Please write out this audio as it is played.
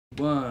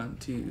1,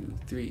 2,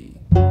 3.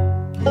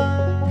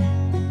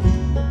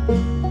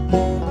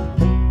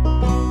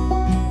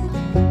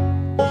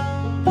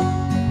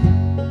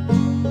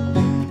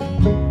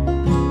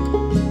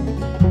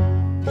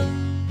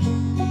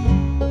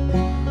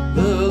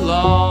 The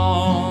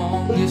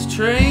longest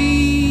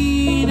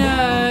train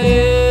I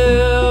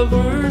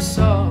ever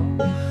saw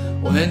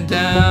went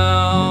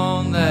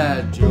down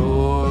that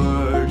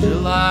Georgia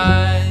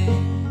line.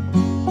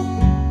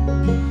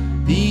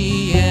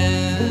 The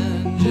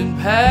engine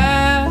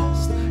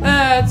passed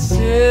at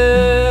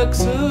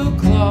 6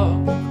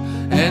 o'clock,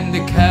 and the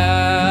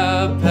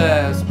cab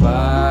passed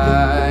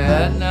by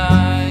at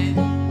 9.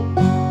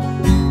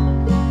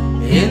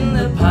 In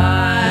the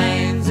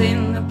pines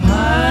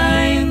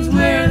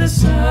where the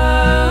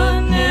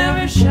sun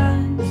never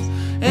shines,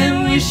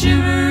 and we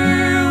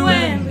shiver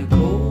when the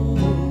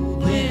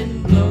cold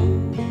wind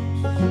blows.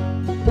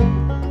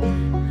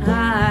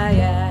 I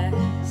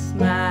asked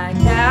my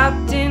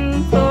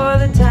captain for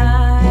the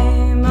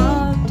time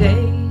of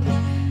day.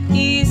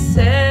 He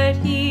said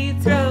he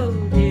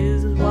throwed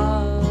his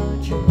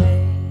watch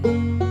away.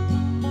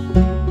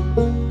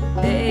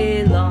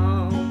 A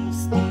long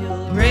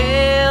steel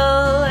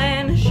rail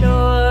and a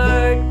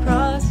short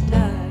cross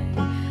tie.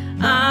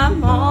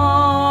 I'm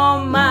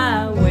on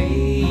my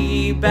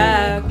way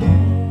back home.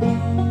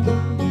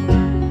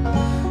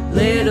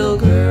 Little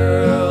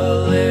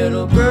girl,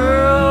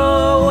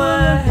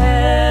 what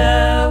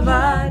have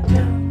I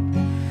done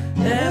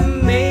that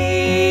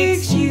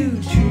makes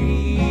you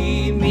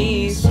treat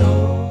me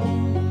so?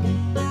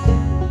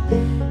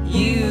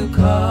 You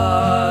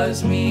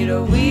cause me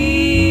to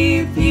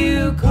weep,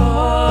 you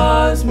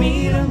cause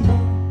me to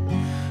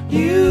moan,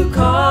 you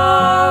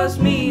cause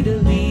me to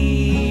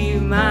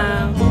leave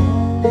my home.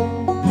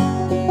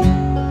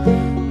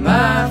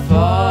 My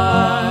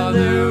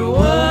father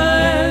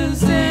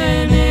was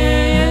an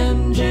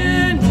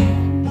engineer.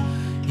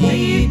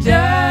 He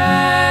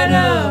died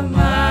a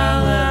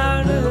mile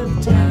out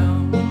of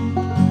town.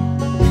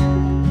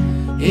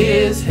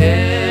 His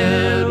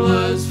head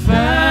was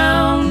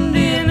found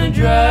in a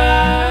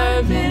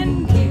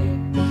driving gear,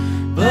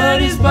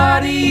 but his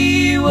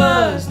body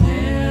was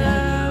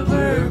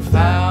never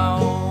found.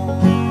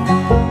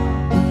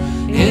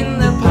 In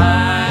the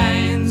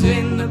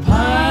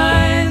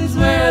pines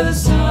where the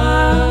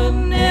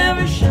sun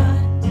never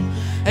shines,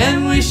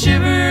 and we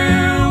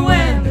shiver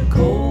when the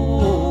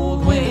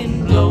cold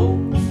wind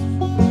blows.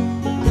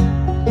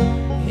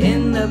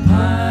 In the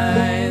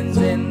pines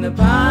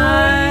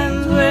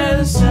where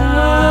the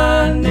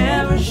sun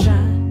never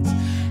shines,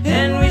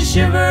 and we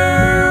shiver